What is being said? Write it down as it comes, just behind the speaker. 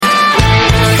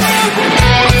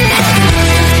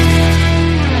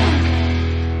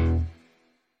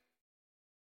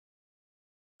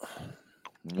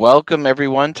Welcome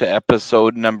everyone to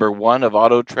episode number 1 of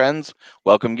Auto Trends.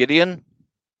 Welcome, Gideon.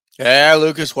 Yeah,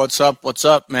 Lucas, what's up? What's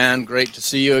up, man? Great to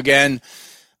see you again.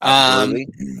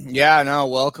 Absolutely.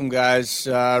 Welcome, guys.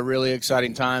 Really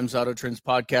exciting times. Auto Trends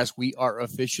podcast. We are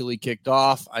officially kicked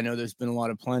off. I know there's been a lot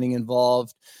of planning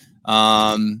involved.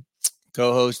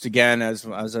 Co-host again, as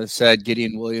I said,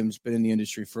 Gideon Williams, been in the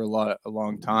industry for a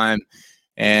long time.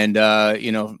 And,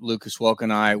 Lucas Welk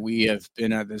and I, we have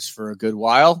been at this for a good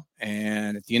while.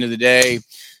 And at the end of the day,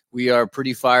 we are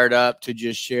pretty fired up to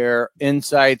just share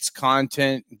insights,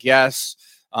 content, guests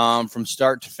from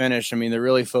start to finish. I mean, the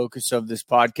really focus of this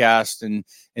podcast and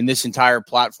this entire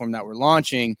platform that we're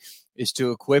launching is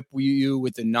to equip you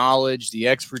with the knowledge, the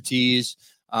expertise,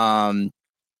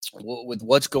 with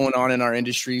what's going on in our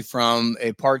industry from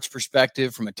a parts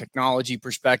perspective, from a technology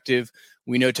perspective.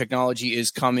 We know technology is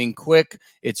coming quick.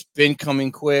 It's been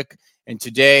coming quick. And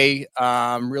today,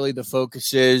 really the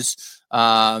focus is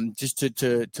just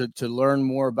to learn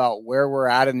more about where we're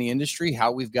at in the industry,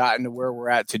 how we've gotten to where we're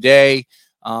at today,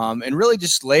 and really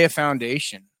just lay a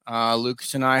foundation.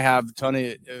 Lucas and I have a ton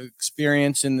of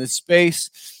experience in this space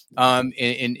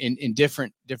in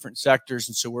different sectors.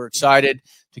 And so we're excited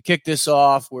to kick this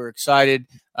off. We're excited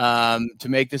to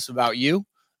make this about you.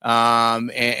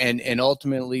 And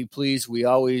ultimately, please, we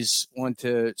always want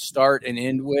to start and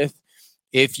end with,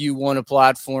 if you want a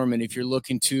platform and if you're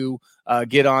looking to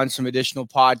get on some additional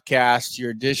podcasts,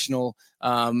 your additional,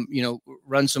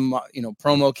 run some,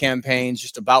 promo campaigns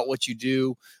just about what you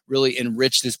do, really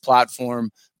enrich this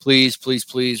platform, please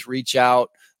reach out.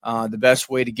 The best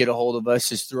way to get a hold of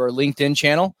us is through our LinkedIn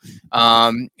channel.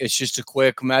 It's just a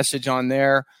quick message on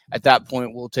there. At that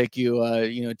point, we'll take you,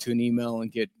 to an email and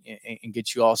get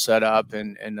you all set up,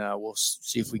 and we'll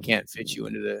see if we can't fit you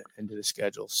into the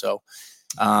schedule. So,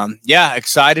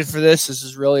 excited for this. This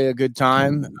is really a good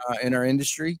time in our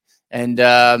industry, and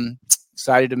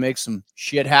excited to make some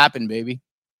shit happen, baby.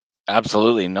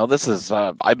 Absolutely. No, this is,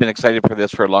 I've been excited for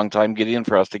this for a long time, Gideon,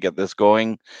 for us to get this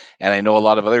going. And I know a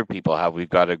lot of other people have. We've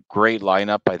got a great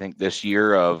lineup, I think, this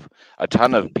year of a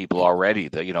ton of people already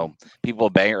that,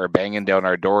 people are banging down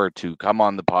our door to come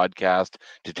on the podcast,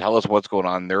 to tell us what's going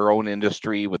on in their own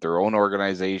industry with their own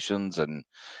organizations. And,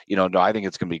 no, I think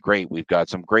it's going to be great. We've got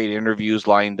some great interviews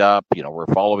lined up. We're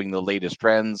following the latest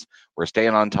trends. We're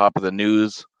staying on top of the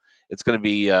news. It's going to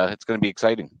be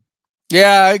exciting.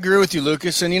 Yeah, I agree with you,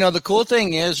 Lucas. And, the cool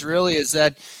thing is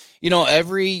that,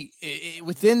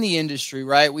 within the industry,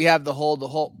 right, we have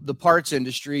the parts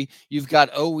industry. You've got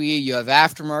OE, you have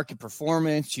aftermarket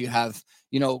performance, you have,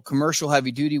 commercial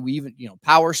heavy duty, we even,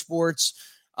 power sports.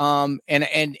 And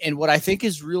what I think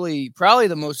is really probably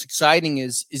the most exciting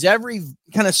is every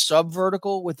kind of sub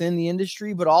vertical within the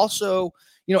industry, but also,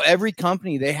 every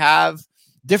company, they have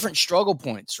different struggle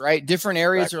points, right? Different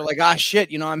areas are like, shit,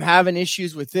 I'm having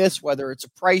issues with this, whether it's a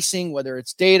pricing, whether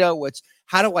it's data,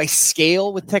 how do I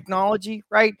scale with technology,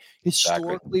 right?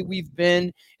 Historically, we've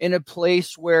been in a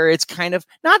place where it's kind of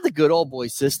not the good old boy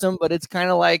system, but it's kind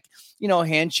of like,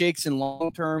 handshakes and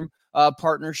long-term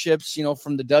partnerships,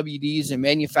 from the WDs and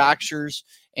manufacturers.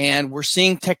 And we're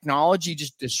seeing technology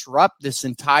just disrupt this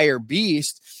entire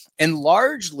beast. And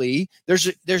largely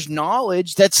there's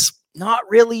knowledge that's not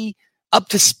really up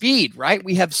to speed, right?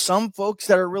 We have some folks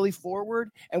that are really forward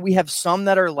and we have some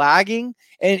that are lagging.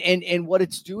 And what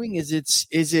it's doing is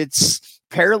it's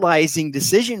paralyzing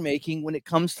decision-making when it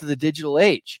comes to the digital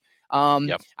age. I'm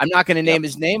not going to name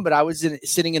his name, but I was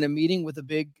sitting in a meeting with a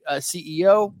big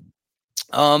CEO.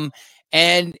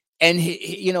 And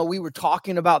he, we were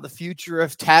talking about the future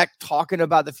of tech, talking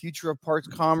about the future of parts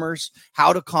commerce,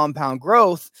 how to compound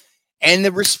growth. And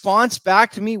the response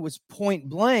back to me was point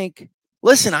blank,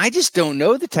 listen, I just don't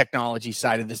know the technology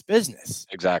side of this business.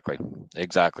 Exactly.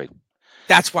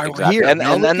 That's why we're here. And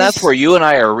then that's where you and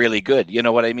I are really good. You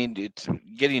know what I mean?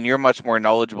 Gideon, you're much more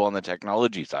knowledgeable on the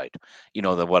technology side,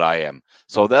 than what I am.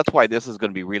 So that's why this is going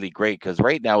to be really great, because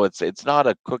right now it's not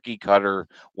a cookie cutter,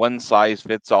 one size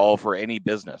fits all for any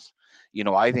business.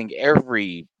 I think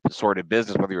every sort of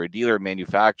business, whether you're a dealer,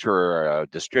 manufacturer, or a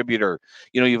distributor,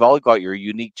 you've all got your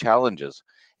unique challenges.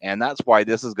 And that's why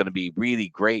this is going to be really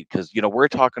great, because, we're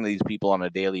talking to these people on a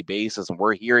daily basis and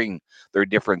we're hearing their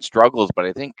different struggles. But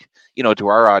I think, to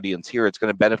our audience here, it's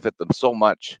going to benefit them so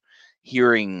much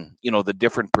hearing, the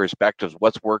different perspectives,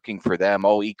 what's working for them.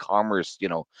 Oh, e-commerce,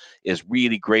 is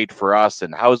really great for us.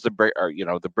 And how's the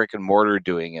brick and mortar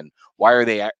doing? And why are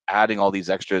they adding all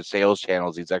these extra sales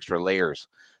channels, these extra layers?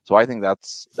 So I think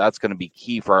that's going to be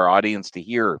key for our audience to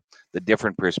hear the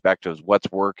different perspectives,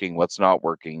 what's working, what's not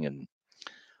working. And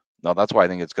No, that's why I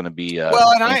think it's going to be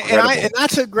Well, incredible. and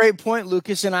that's a great point,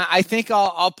 Lucas. And I think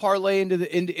I'll parlay into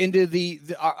the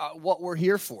what we're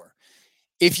here for.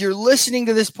 If you're listening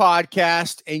to this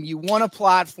podcast and you want a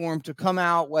platform to come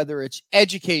out, whether it's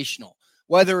educational,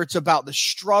 whether it's about the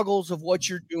struggles of what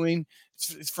you're doing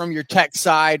from your tech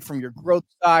side, from your growth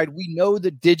side, we know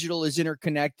that digital is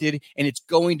interconnected and it's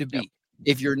going to be. Yep.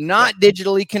 If you're not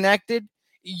digitally connected,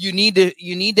 you need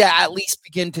to at least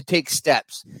begin to take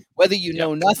steps. Whether you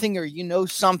know nothing or you know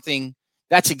something,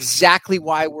 that's exactly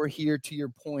why we're here, to your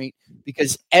point,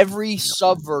 because every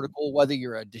sub vertical, whether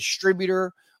you're a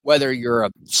distributor, whether you're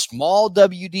a small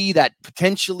WD that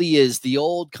potentially is the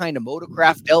old kind of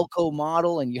Motorcraft Delco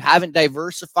model and you haven't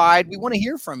diversified, we want to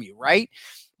hear from you, right?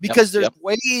 Because there's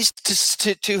ways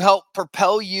to help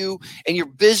propel you and your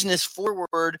business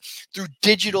forward through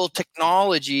digital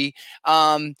technology.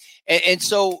 And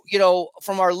so,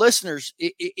 from our listeners,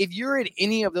 if you're in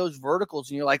any of those verticals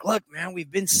and you're like, look, man, we've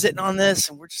been sitting on this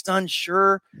and we're just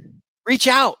unsure, reach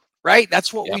out, right?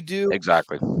 That's what we do.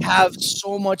 Exactly. We have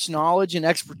so much knowledge and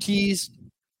expertise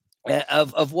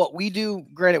of what we do.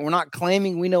 Granted, we're not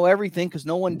claiming we know everything because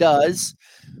no one does,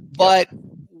 but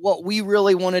what we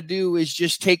really want to do is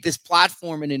just take this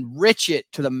platform and enrich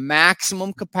it to the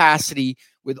maximum capacity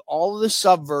with all of the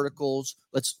sub verticals.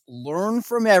 Let's learn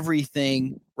from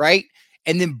everything, right?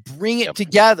 And then bring it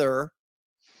together,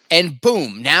 and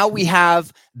boom, now we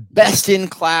have best in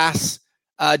class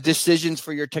decisions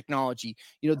for your technology.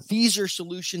 These are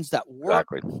solutions that work.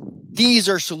 Exactly. These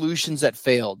are solutions that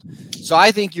failed. So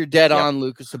I think you're dead on,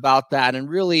 Lucas, about that. And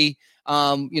really,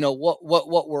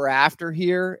 what we're after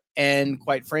here, and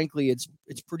quite frankly, it's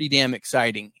pretty damn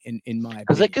exciting in my opinion.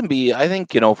 Because it can be, I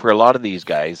think, for a lot of these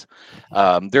guys,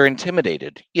 they're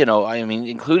intimidated. I mean,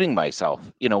 including myself.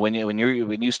 When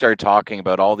you start talking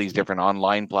about all these different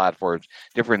online platforms,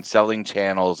 different selling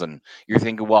channels, and you're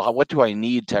thinking, well, what do I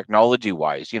need technology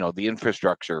wise? The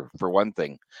infrastructure for one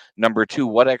thing. Number two,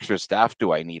 what extra staff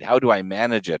do I need? How do I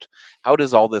manage it? How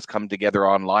does all this come together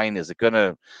online? Is it going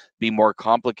to be more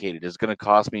complicated? Is it going to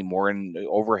cost me more in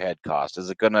overhead cost? Is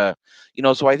it going to,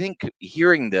 so I think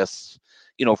hearing this,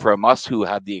 from us who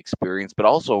had the experience, but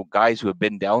also guys who have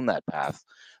been down that path,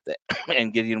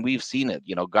 and Gideon, we've seen it,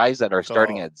 guys that are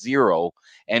starting at zero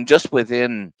and just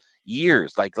within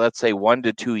years, like let's say 1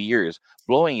 to 2 years,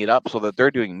 blowing it up so that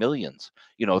they're doing millions,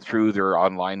 through their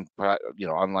online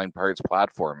parts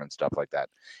platform and stuff like that.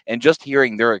 And just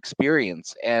hearing their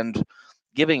experience and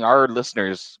giving our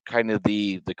listeners kind of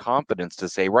the confidence to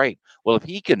say, right, well, if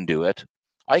he can do it,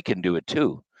 I can do it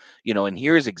too. And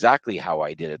here's exactly how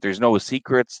I did it. There's no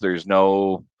secrets. There's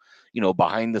no,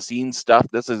 behind the scenes stuff.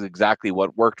 This is exactly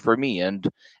what worked for me.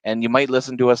 And you might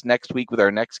listen to us next week with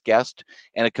our next guest,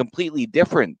 and a completely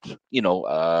different,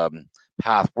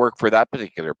 path work for that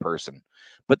particular person.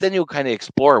 But then you'll kind of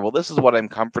explore, well, this is what I'm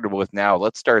comfortable with now.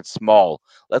 Let's start small.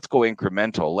 Let's go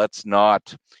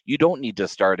incremental. You don't need to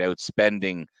start out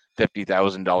spending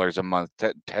 $50,000 a month,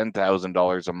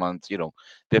 $10,000 a month,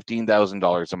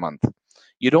 $15,000 a month.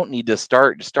 You don't need to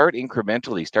start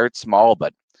incrementally, start small,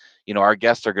 but our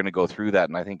guests are going to go through that,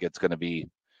 and I think it's going to be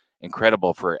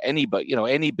incredible for anybody,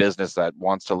 any business that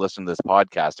wants to listen to this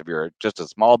podcast. If you're just a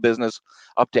small business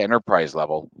up to enterprise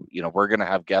level, we're going to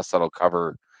have guests that'll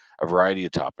cover a variety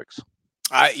of topics.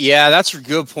 Yeah, that's a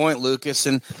good point, Lucas.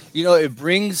 And it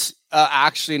brings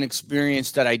actually an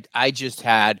experience that I just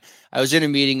had. I was in a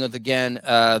meeting with, again,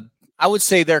 I would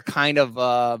say they're kind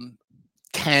of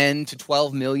 10 to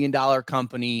 $12 million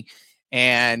company,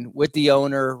 and with the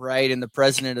owner, right, and the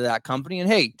president of that company.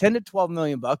 And hey, 10 to 12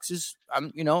 million bucks is,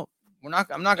 I'm not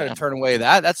going to turn away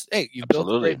that. That's, hey, you built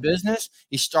a great business.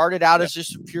 He started out as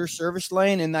just a pure service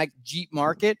lane in that Jeep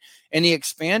market, and he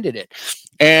expanded it.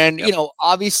 And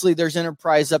obviously there's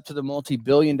enterprise up to the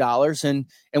multi-billion dollars, and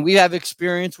we have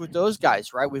experience with those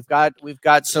guys, right? We've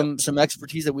got some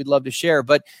expertise that we'd love to share.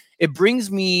 But it brings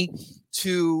me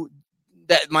to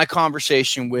my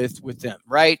conversation with them,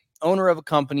 right? Owner of a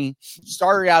company,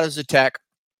 started out as a tech,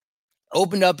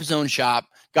 opened up his own shop,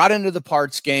 got into the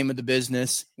parts game of the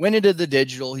business, went into the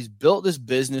digital. He's built this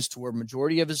business to where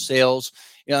majority of his sales,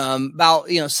 about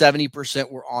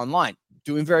 70% were online,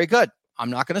 doing very good. I'm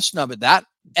not going to snub at that.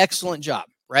 Excellent job,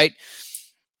 right?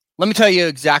 Let me tell you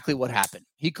exactly what happened.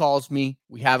 He calls me.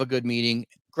 We have a good meeting.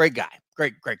 Great guy,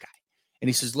 great guy. And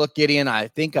he says, look, Gideon, I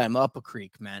think I'm up a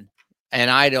creek, man, and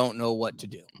I don't know what to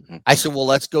do. I said, well,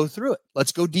 let's go through it.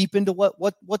 Let's go deep into what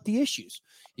the issues.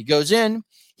 He goes in,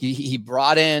 he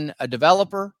brought in a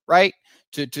developer, right,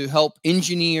 to help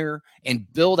engineer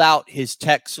and build out his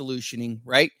tech solutioning,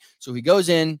 right? So he goes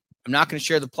in. I'm not going to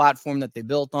share the platform that they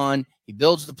built on. He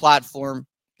builds the platform.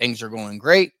 Things are going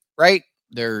great, right?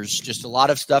 There's just a lot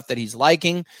of stuff that he's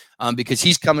liking because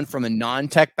he's coming from a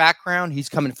non-tech background. He's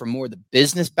coming from more the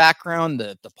business background,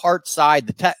 the parts side,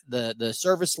 the tech, the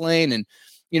service lane, and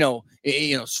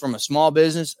from a small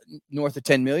business north of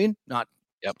 10 million.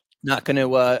 Not going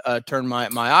to turn my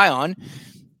eye on.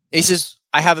 He says,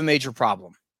 I have a major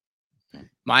problem.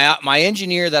 My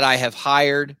engineer that I have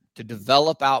hired to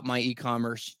develop out my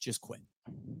e-commerce just quit.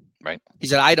 Right. He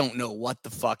said, I don't know what the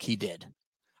fuck he did.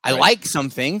 I like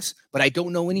some things, but I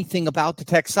don't know anything about the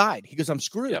tech side. He goes, I'm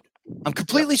screwed. I'm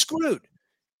completely screwed.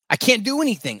 I can't do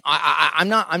anything. I'm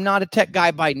not a tech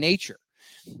guy by nature.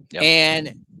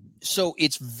 And so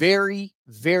it's very,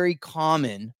 very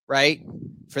common, right,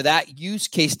 for that use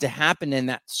case to happen in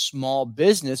that small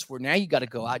business where now you got to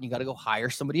go out and you got to go hire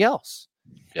somebody else.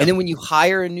 And then when you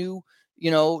hire a new,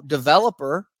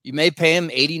 developer, you may pay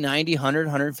them 80, 90, 100,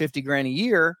 150 grand a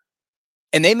year,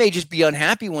 and they may just be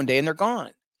unhappy one day and they're gone.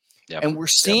 And we're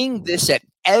seeing this at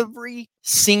every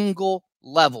single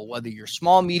level, whether you're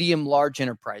small, medium, large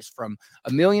enterprise, from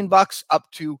 $1 million up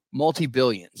to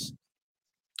multi-billions.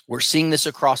 We're seeing this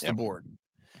across the board.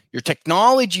 Your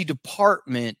technology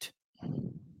department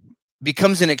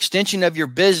becomes an extension of your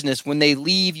business. When they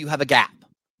leave, you have a gap.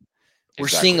 We're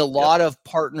seeing a lot of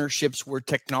partnerships where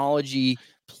technology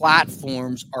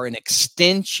platforms are an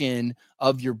extension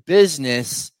of your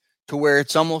business, to where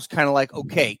it's almost kind of like,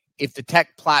 okay, if the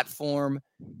tech platform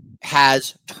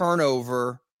has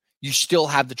turnover, you still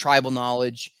have the tribal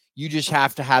knowledge. You just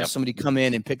have to have somebody come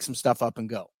in and pick some stuff up and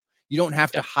go. You don't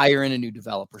have to hire in a new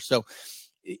developer. So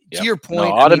to your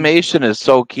point, automation is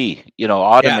so key.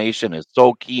 Automation is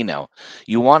so key now.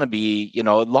 You want to be,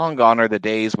 long gone are the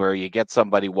days where you get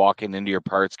somebody walking into your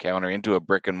parts counter, into a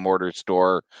brick and mortar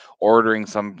store, ordering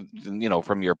some,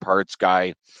 from your parts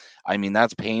guy. I mean,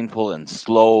 that's painful and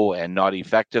slow and not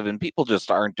effective, and people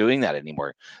just aren't doing that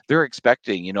anymore. They're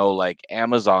expecting, like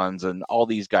Amazons and all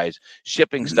these guys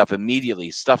shipping stuff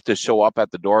immediately, stuff to show up at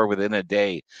the door within a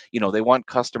day. They want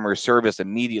customer service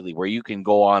immediately, where you can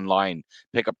go online,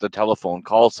 pick up the telephone,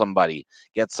 call somebody,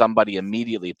 get somebody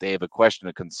immediately if they have a question,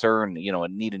 a concern,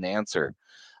 and need an answer.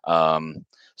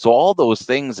 So all those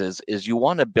things is you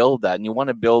want to build that, and you want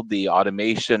to build the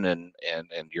automation and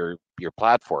your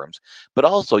platforms, but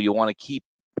also you want to keep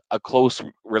a close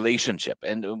relationship.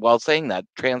 And while saying that,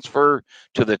 transfer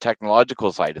to the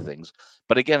technological side of things.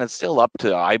 But again, it's still up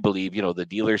to, I believe, the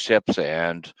dealerships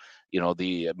and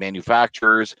the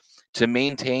manufacturers to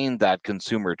maintain that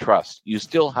consumer trust. You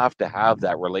still have to have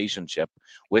that relationship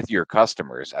with your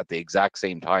customers at the exact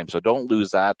same time. So don't lose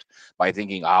that by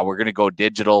thinking, we're going to go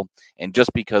digital, and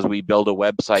just because we build a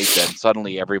website, then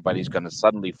suddenly everybody's going to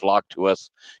suddenly flock to us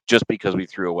just because we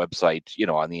threw a website,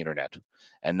 on the internet,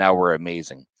 and now we're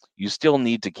amazing. You still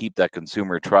need to keep that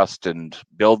consumer trust and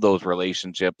build those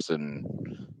relationships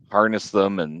and harness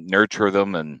them and nurture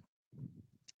them.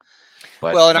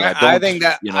 But I think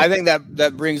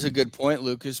that brings a good point,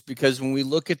 Lucas, because when we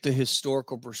look at the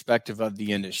historical perspective of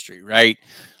the industry, right?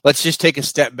 Let's just take a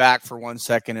step back for 1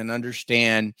 second and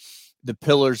understand the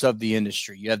pillars of the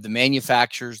industry. You have the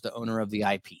manufacturers, the owner of the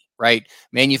IP, right?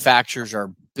 Manufacturers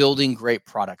are building great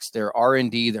products. Their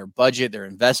R&D, their budget, their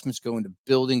investments go into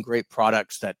building great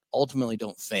products that ultimately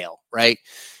don't fail, right?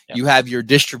 You have your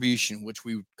distribution, which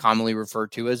we commonly refer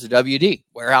to as a WD,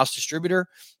 warehouse distributor.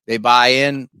 They buy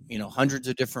in, hundreds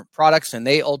of different products, and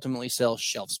they ultimately sell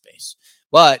shelf space.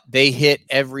 But they hit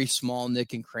every small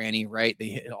nick and cranny, right? They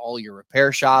hit all your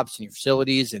repair shops and your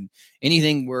facilities and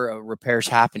anything where a repair is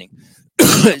happening.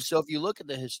 So if you look at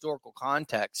the historical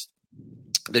context,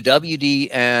 the WD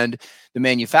and the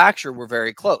manufacturer were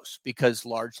very close, because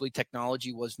largely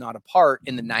technology was not a part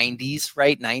in the 90s,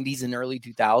 right? 90s and early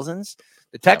 2000s.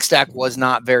 The tech stack was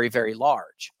not very, very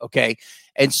large. Okay.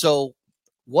 And so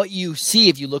what you see,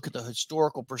 if you look at the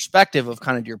historical perspective of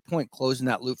kind of your point, closing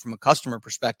that loop from a customer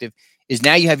perspective, is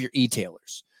now you have your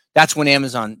e-tailers. That's when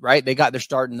Amazon, right? They got their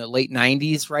start in the late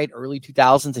 90s, right? Early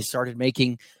 2000s. They started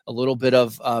making a little bit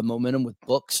of momentum with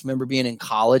books. Remember being in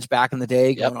college back in the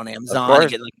day, going on Amazon and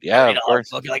getting like, of course.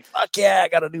 Book. You're like, fuck yeah, I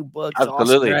got a new book. It's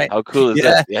absolutely. Awesome, right? How cool is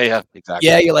that? Yeah, exactly.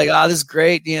 Yeah, you're like, this is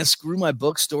great. Yeah, screw my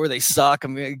bookstore. They suck.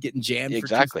 I'm getting jammed for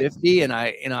 $250,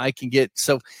 and I can get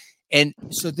so. And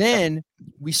so then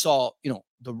we saw,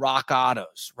 the Rock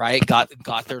Autos, right? Got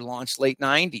their launch late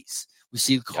 90s. We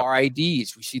see the car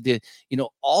IDs. We see the,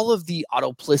 all of the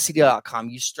Autoplicity.com.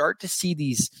 You start to see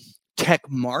these tech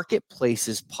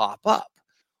marketplaces pop up.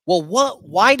 Well,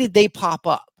 why did they pop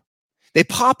up? They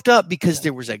popped up because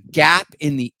there was a gap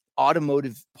in the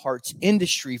automotive parts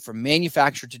industry from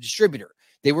manufacturer to distributor.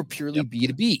 They were purely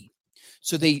B2B.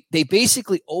 So they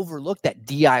basically overlook that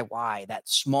DIY, that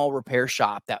small repair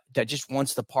shop that just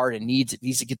wants the part and needs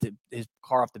to get his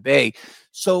car off the bay.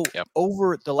 So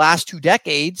over the last 2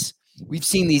 decades, we've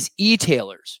seen these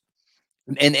e-tailers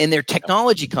and they're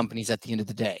technology companies at the end of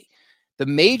the day. The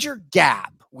major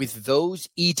gap with those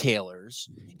e-tailers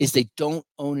is they don't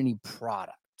own any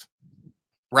product,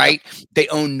 right? They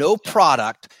own no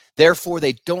product. Therefore,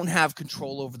 they don't have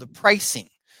control over the pricing.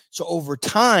 So over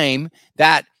time,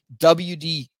 that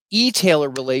WD e-tailer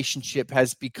relationship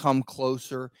has become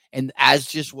closer, and as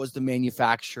just was the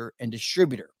manufacturer and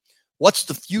distributor. What's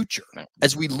the future?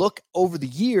 As we look over the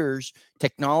years,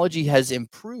 technology has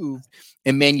improved,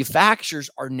 and manufacturers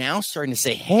are now starting to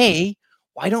say, hey,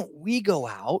 why don't we go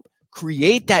out,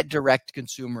 create that direct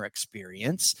consumer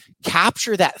experience,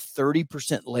 capture that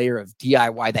 30% layer of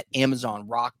DIY, that Amazon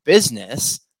rock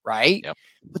business, right?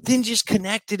 But then just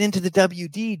connect it into the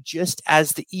WD just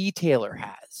as the e-tailer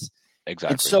has.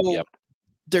 Exactly. And so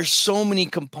there's so many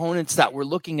components that we're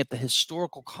looking at the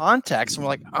historical context and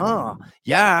we're like, oh,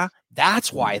 yeah,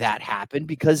 that's why that happened,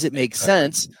 because it makes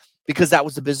sense, because that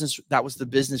was the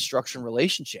business structure and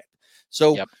relationship.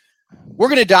 So we're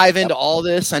going to dive into all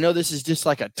this. I know this is just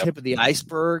like a tip of the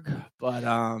iceberg, but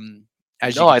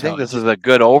as you can I tell, think this is a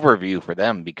good overview for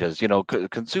them because,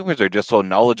 consumers are just so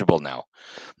knowledgeable now,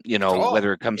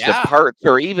 whether it comes to parts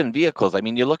or even vehicles. I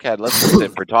mean, you look at, let's just say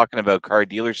if we're talking about car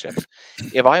dealerships,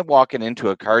 if I'm walking into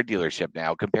a car dealership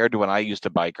now compared to when I used to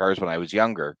buy cars when I was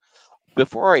younger,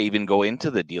 before I even go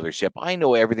into the dealership, I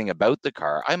know everything about the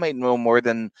car. I might know more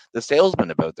than the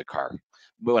salesman about the car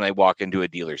when I walk into a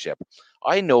dealership.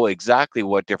 I know exactly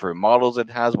what different models it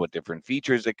has, what different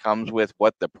features it comes with,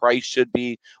 what the price should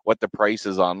be, what the price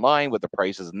is online, what the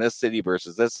price is in this city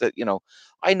versus this city.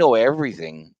 I know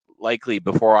everything likely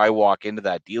before I walk into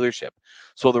that dealership.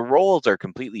 So the roles are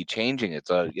completely changing. It's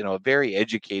a very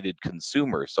educated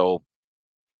consumer. So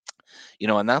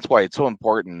and that's why it's so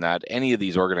important that any of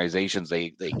these organizations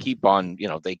they keep on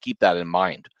they keep that in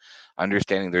mind,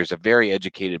 understanding there's a very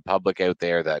educated public out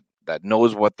there that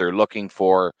knows what they're looking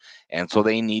for, and so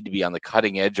they need to be on the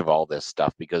cutting edge of all this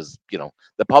stuff because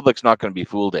the public's not going to be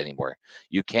fooled anymore.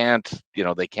 You can't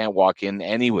they can't walk in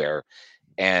anywhere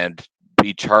and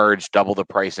be charged double the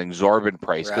price, exorbitant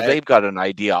price, because they've got an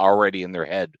idea already in their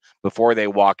head before they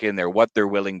walk in there what they're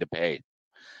willing to pay.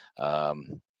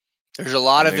 There's a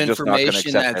lot of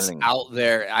information that's out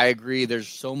there. I agree. There's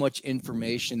so much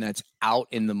information that's out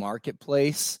in the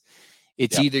marketplace.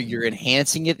 It's either you're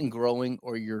enhancing it and growing,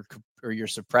 or you're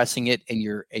suppressing it and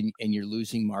you're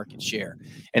losing market share.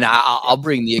 And I'll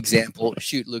bring the example.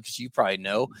 Shoot, Lucas, you probably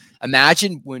know.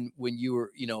 Imagine when you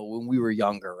were, when we were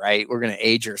younger, right? We're going to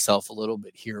age ourselves a little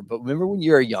bit here, but remember when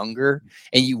you were younger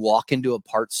and you walk into a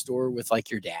parts store with like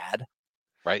your dad,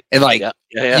 right? And like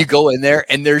you go in there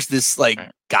and there's this like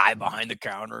guy behind the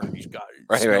counter. He's got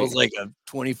smells like a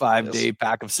 25-day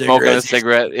pack of cigarettes. Smoking a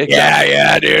cigarette. Exactly.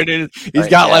 Yeah, dude. And he's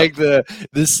got like the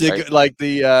like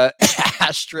the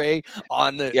ashtray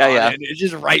on the and it's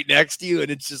just right next to you,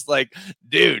 and it's just like,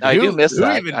 dude, I do miss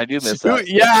that.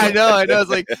 Yeah, I know. It's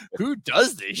like, who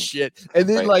does this shit? And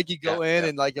then like you go in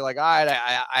and like you're like, all right,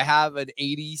 I have an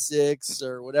 86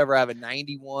 or whatever. I have a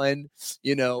 91,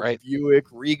 Buick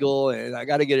Regal, and I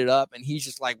got to get it up. And he's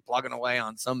just like plugging away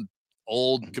on some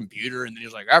old computer, and then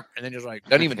he's like, and then he's like,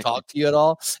 doesn't even talk to you at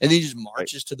all, and then he just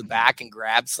marches to the back and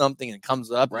grabs something and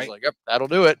comes up, and he's like, that'll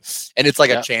do it, and it's like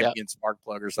a champion spark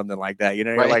plug or something like that.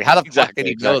 You're like, how the fuck did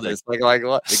he know this? Like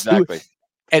what? Exactly.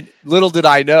 And little did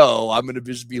I know, I'm gonna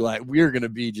just be like, we're gonna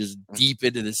be just deep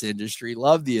into this industry,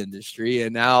 love the industry,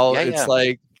 and now it's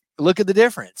like, look at the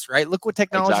difference, right? Look what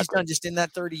technology's done just in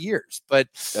that 30 years. But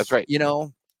that's right.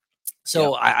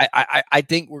 So I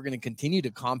think we're going to continue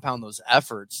to compound those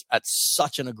efforts at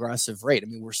such an aggressive rate. I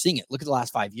mean, we're seeing it. Look at the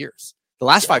last 5 years. The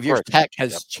last 5 years, tech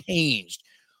has changed.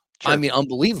 Sure. I mean,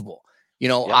 unbelievable.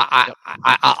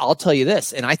 I'll tell you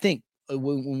this, and I think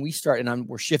when we start, and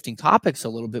we're shifting topics a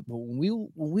little bit, but when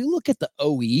we look at the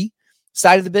OE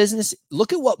side of the business,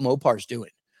 look at what Mopar's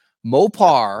doing.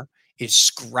 Mopar is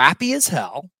scrappy as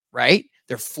hell, right?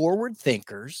 They're forward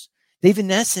thinkers. They've,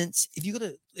 in essence, if you go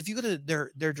to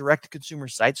their direct to consumer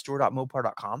site,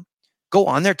 store.mopar.com, go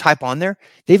on there, type on there,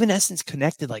 they've in essence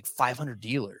connected like 500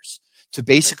 dealers to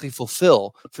basically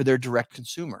fulfill for their direct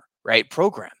consumer, right,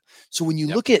 program. So when you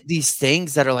look at these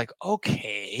things that are like,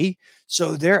 okay,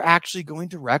 so they're actually going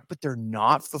direct, but they're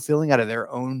not fulfilling out of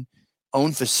their own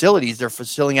facilities. They're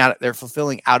fulfilling out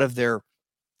of their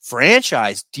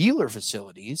franchise dealer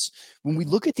facilities. When we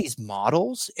look at these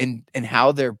models and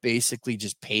how they're basically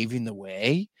just paving the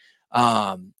way,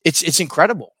 it's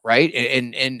incredible, right?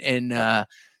 And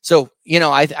So,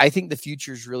 I think the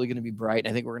future is really going to be bright.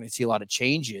 I think we're going to see a lot of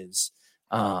changes.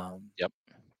 Yep.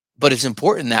 But it's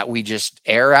important that we just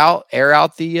air out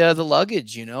the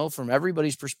luggage, from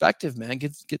everybody's perspective, man.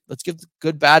 Let's give the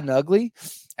good, bad, and ugly,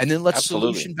 and then let's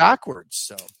Absolutely. solution backwards.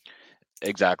 So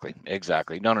Exactly.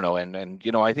 No. And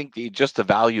I think just the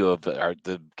value of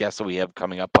the guests that we have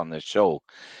coming up on this show,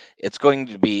 it's going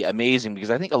to be amazing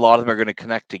because I think a lot of them are going to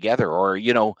connect together or,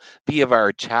 be of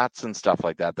our chats and stuff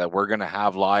like that we're going to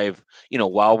have live,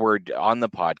 while we're on the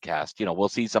podcast. We'll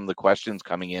see some of the questions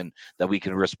coming in that we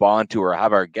can respond to or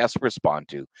have our guests respond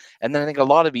to. And then I think a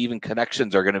lot of even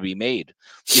connections are going to be made.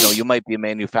 You might be a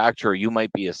manufacturer, you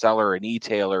might be a seller, an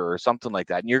e-tailer or something like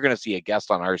that. And you're going to see a guest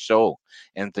on our show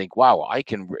and think, wow,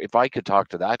 if I could talk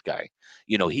to that guy,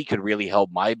 he could really help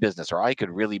my business or I could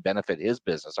really benefit his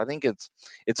business. I think it's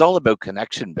all about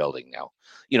connection building now.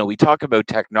 We talk about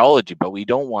technology, but we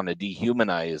don't want to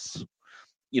dehumanize,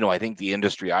 I think the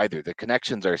industry either. The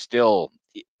connections are still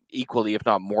equally, if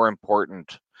not more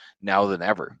important now than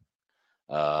ever.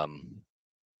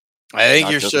 I think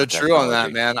Not you're just so the true on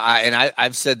that, technology. man.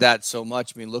 I've said that so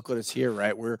much. I mean, look what it's here,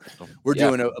 right? We're Yeah,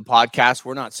 doing a podcast.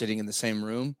 We're not sitting in the same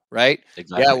room, right? Yeah,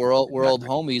 exactly. we're old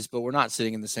homies, but we're not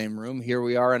sitting in the same room. Here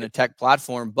we are on a tech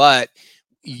platform, but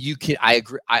I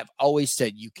agree. I've always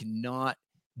said you cannot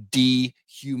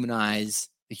dehumanize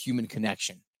the human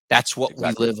connection. That's what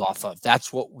Exactly. we live off of.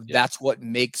 That's what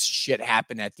makes shit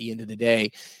happen at the end of the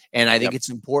day. And I think Yep. it's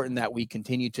important that we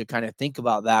continue to kind of think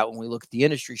about that when we look at the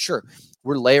industry. Sure,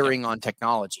 we're Yep. layering on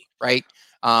technology, right?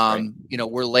 Right.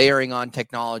 We're layering on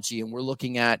technology and we're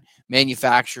looking at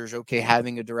manufacturers, okay,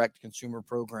 having a direct consumer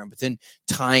program, but then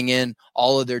tying in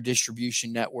all of their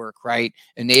distribution network, right?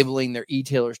 Enabling their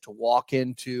e-tailers to walk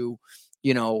into,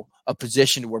 a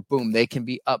position where boom, they can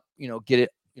be up, get it,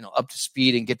 up to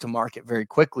speed and get to market very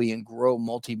quickly and grow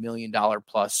multi-million-dollar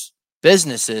plus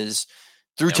businesses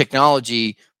through Yep.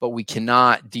 technology, but we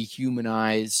cannot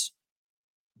dehumanize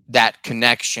that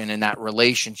connection and that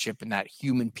relationship and that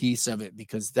human piece of it,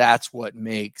 because that's what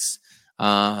makes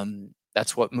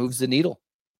that's what moves the needle.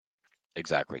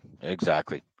 Exactly.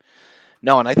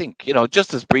 No, and I think,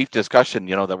 just this brief discussion,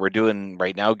 that we're doing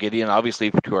right now, Gideon, obviously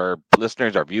to our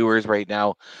listeners, our viewers right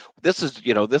now, this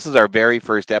is our very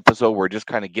first episode. We're just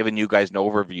kind of giving you guys an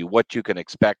overview, what you can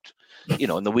expect,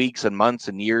 in the weeks and months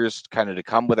and years kind of to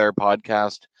come with our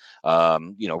podcast. We're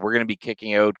going to be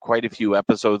kicking out quite a few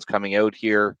episodes coming out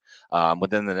here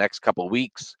within the next couple of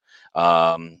weeks.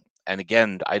 And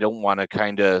again, I don't want to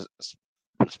kind of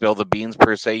spill the beans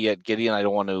per se yet, Gideon. I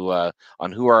don't want to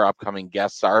on who our upcoming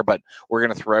guests are, but we're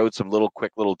going to throw out some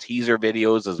quick little teaser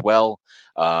videos as well.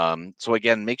 So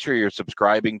again, make sure you're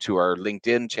subscribing to our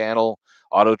LinkedIn channel,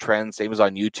 Auto Trends, same as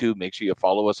on YouTube. Make sure you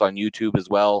follow us on YouTube as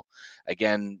well.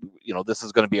 Again, this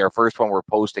is going to be our first one we're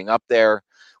posting up there.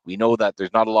 We know that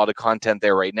there's not a lot of content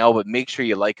there right now, but make sure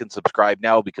you like and subscribe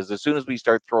now, because as soon as we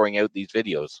start throwing out these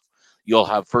videos, you'll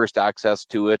have first access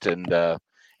to it,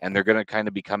 and they're going to kind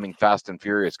of be coming fast and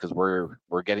furious because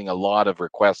we're getting a lot of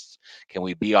requests. Can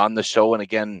we be on the show? And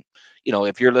again,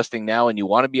 if you're listening now and you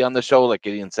want to be on the show, like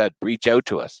Gideon said, reach out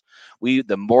to us.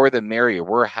 The more the merrier.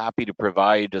 We're happy to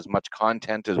provide as much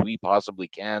content as we possibly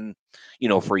can,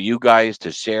 for you guys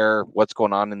to share what's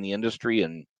going on in the industry.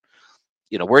 And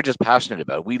we're just passionate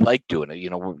about it. We like doing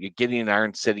it. Gideon and I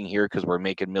aren't sitting here because we're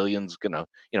making millions. We're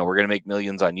gonna make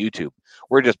millions on YouTube.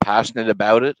 We're just passionate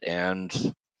about it,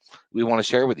 and we want to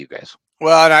share with you guys.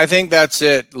 Well, and I think that's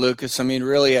it, Lucas. I mean,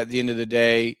 really, at the end of the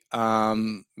day,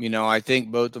 I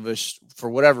think both of us, for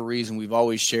whatever reason, we've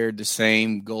always shared the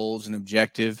same goals and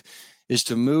objective, is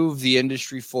to move the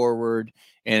industry forward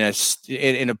in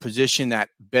a position that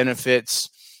benefits,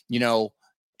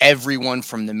 everyone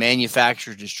from the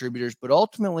manufacturers, distributors, but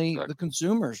ultimately Exactly. the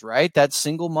consumers, right? That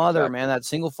single mother, Exactly. man, that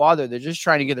single father, they're just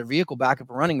trying to get their vehicle back up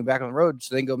and running and back on the road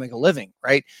so they can go make a living,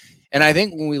 right? And I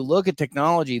think when we look at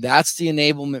technology, that's the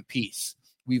enablement piece.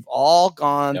 We've all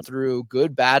gone Yep. through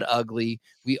good, bad, ugly.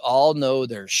 We all know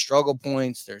there's struggle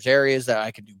points. There's areas that I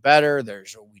could do better.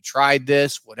 We tried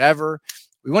this, whatever.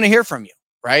 We want to hear from you,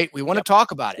 right? We want to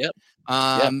talk about it. Yep.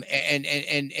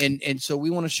 And so we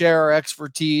want to share our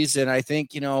expertise. And I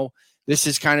think, this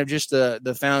is kind of just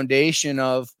the foundation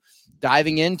of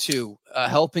diving into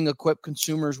helping equip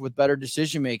consumers with better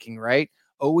decision-making, right?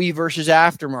 OE versus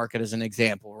aftermarket as an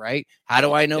example, right? How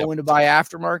do I know when to buy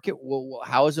aftermarket? Well,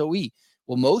 how is OE?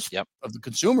 Well, most of the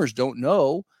consumers don't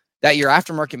know that your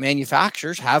aftermarket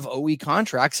manufacturers have OE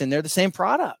contracts and they're the same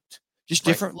product, just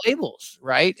different labels,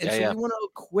 right? And so we want to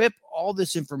equip all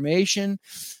this information.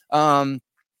 But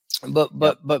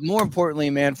more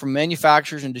importantly, man, from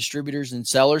manufacturers and distributors and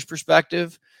sellers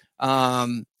perspective,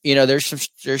 There's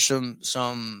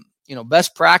some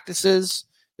best practices.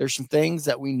 There's some things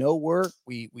that we know work.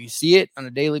 We see it on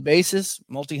a daily basis.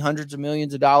 Hundreds of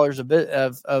millions of dollars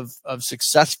of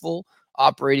successful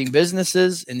operating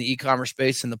businesses in the e-commerce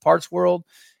space in the parts world,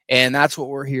 and that's what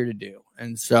we're here to do.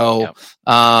 And so,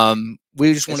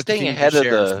 we just want to staying continue ahead to of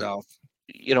share the, stuff.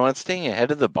 and staying ahead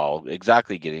of the ball.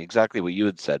 Exactly, getting exactly what you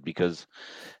had said, because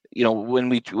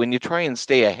when you try and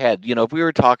stay ahead, if we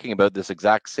were talking about this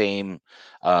exact same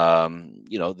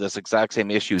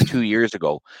issue 2 years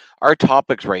ago, our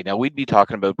topics right now, we'd be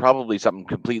talking about probably something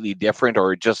completely different,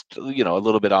 or just a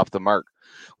little bit off the mark.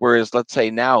 Whereas, let's say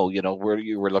now,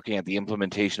 we're looking at the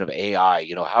implementation of AI.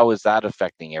 How is that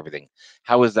affecting everything?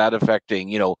 How is that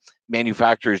affecting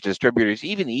manufacturers, distributors,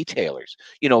 even e-tailers,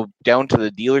 down to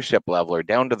the dealership level or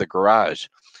down to the garage,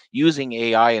 using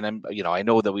AI. And I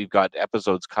know that we've got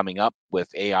episodes coming up with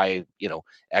AI,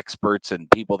 experts and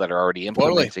people that are already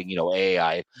implementing,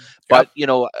 AI. But,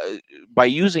 by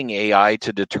using AI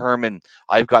to determine,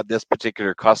 I've got this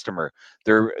particular customer,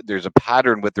 there's a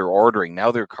pattern with their ordering.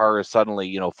 Now their car is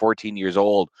suddenly, 14 years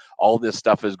old. All this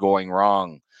stuff is going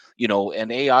wrong.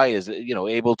 And AI is,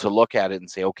 able to look at it and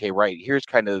say, okay, right, here's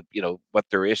kind of, what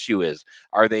their issue is.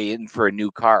 Are they in for a new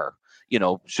car?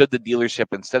 Should the dealership,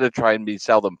 instead of trying to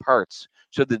sell them parts,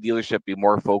 should the dealership be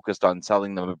more focused on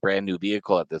selling them a brand new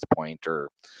vehicle at this point? Or,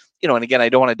 and again, I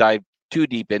don't want to dive too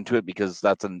deep into it because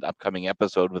that's an upcoming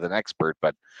episode with an expert,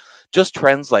 but just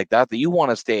trends like that you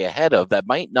want to stay ahead of, that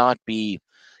might not be,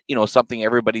 something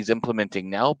everybody's implementing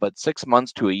now, but 6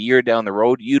 months to a year down the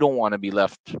road, you don't want to be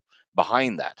left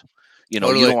behind that. You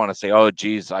don't want to say, oh,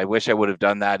 geez, I wish I would have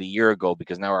done that a year ago,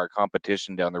 because now our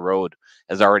competition down the road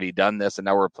has already done this and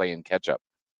now we're playing catch up.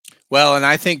 Well, and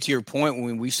I think to your point,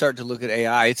 when we start to look at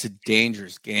AI, it's a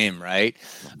dangerous game, right?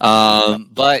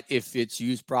 But if it's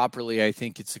used properly, I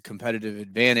think it's a competitive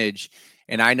advantage.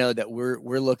 And I know that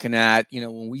we're looking at,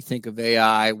 when we think of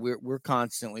AI, we're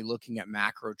constantly looking at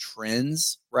macro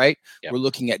trends, right? We're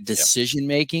looking at decision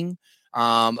making.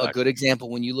 Exactly. A good example,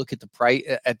 when you look at the price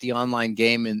at the online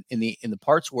game in the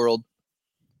parts world,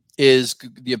 is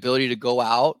the ability to go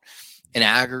out and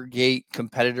aggregate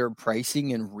competitor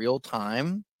pricing in real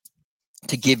time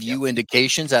to give you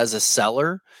indications as a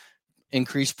seller,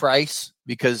 increase price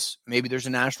because maybe there's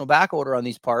a national back order on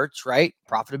these parts, right?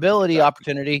 Profitability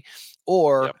opportunity,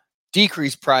 or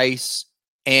decrease price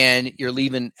and you're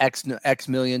leaving X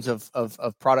millions of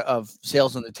product of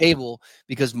sales on the table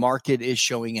because market is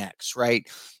showing X, right?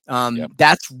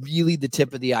 That's really the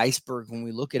tip of the iceberg when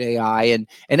we look at AI, and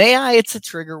AI, it's a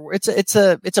trigger. It's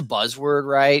a buzzword,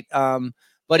 right?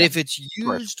 But if it's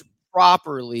used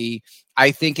properly,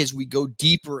 I think as we go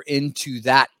deeper into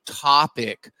that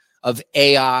topic of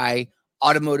AI,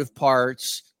 automotive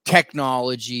parts,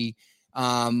 technology,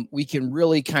 we can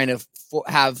really kind of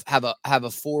have a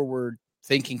forward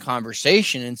thinking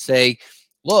conversation and say,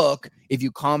 look, if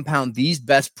you compound these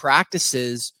best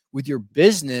practices with your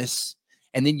business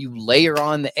and then you layer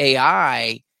on the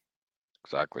AI,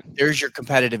 exactly, there's your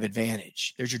competitive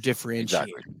advantage. There's your differentiator.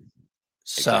 Exactly.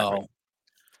 So,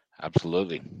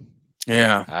 absolutely.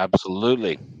 Yeah.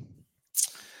 Absolutely.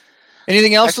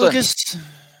 Anything else, Lucas?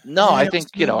 No, I think,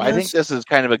 I think this is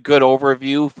kind of a good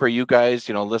overview for you guys,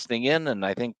 listening in. And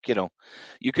I think,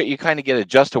 you kind of get a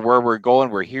gist of where we're going.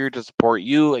 We're here to support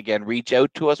you. Again, reach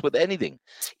out to us with anything,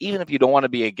 even if you don't want to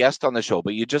be a guest on the show,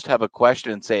 but you just have a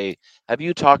question and say, have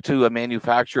you talked to a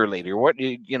manufacturer lately? Or what,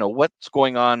 what's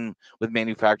going on with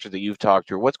manufacturers that you've talked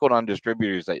to, or what's going on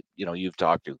distributors that, you've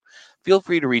talked to? Feel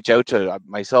free to reach out to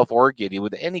myself or Gideon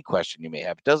with any question you may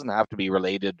have. It doesn't have to be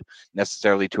related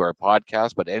necessarily to our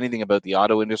podcast, but anything about the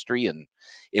auto industry. And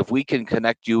if we can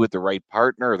connect you with the right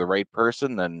partner or the right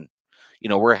person, then,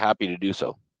 we're happy to do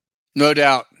so. No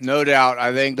doubt.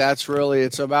 I think that's really,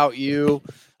 it's about you.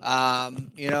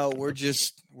 We're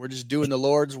just doing the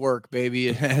Lord's work, baby,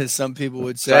 as some people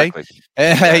would say.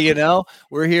 Exactly.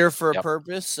 We're here for a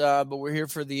purpose, but we're here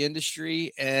for the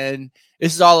industry, and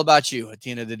this is all about you at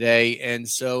the end of the day. And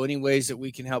so any ways that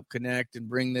we can help connect and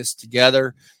bring this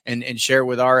together and share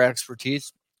with our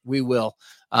expertise, we will.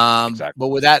 But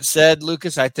with that said,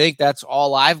 Lucas, I think that's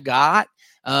all I've got.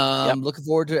 Looking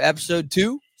forward to episode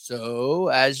 2. So,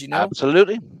 as you know,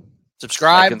 absolutely,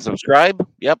 subscribe. Like and subscribe.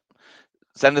 Yep.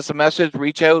 Send us a message,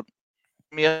 reach out,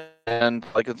 and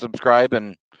like and subscribe,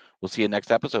 and we'll see you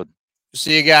next episode.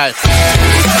 See you guys.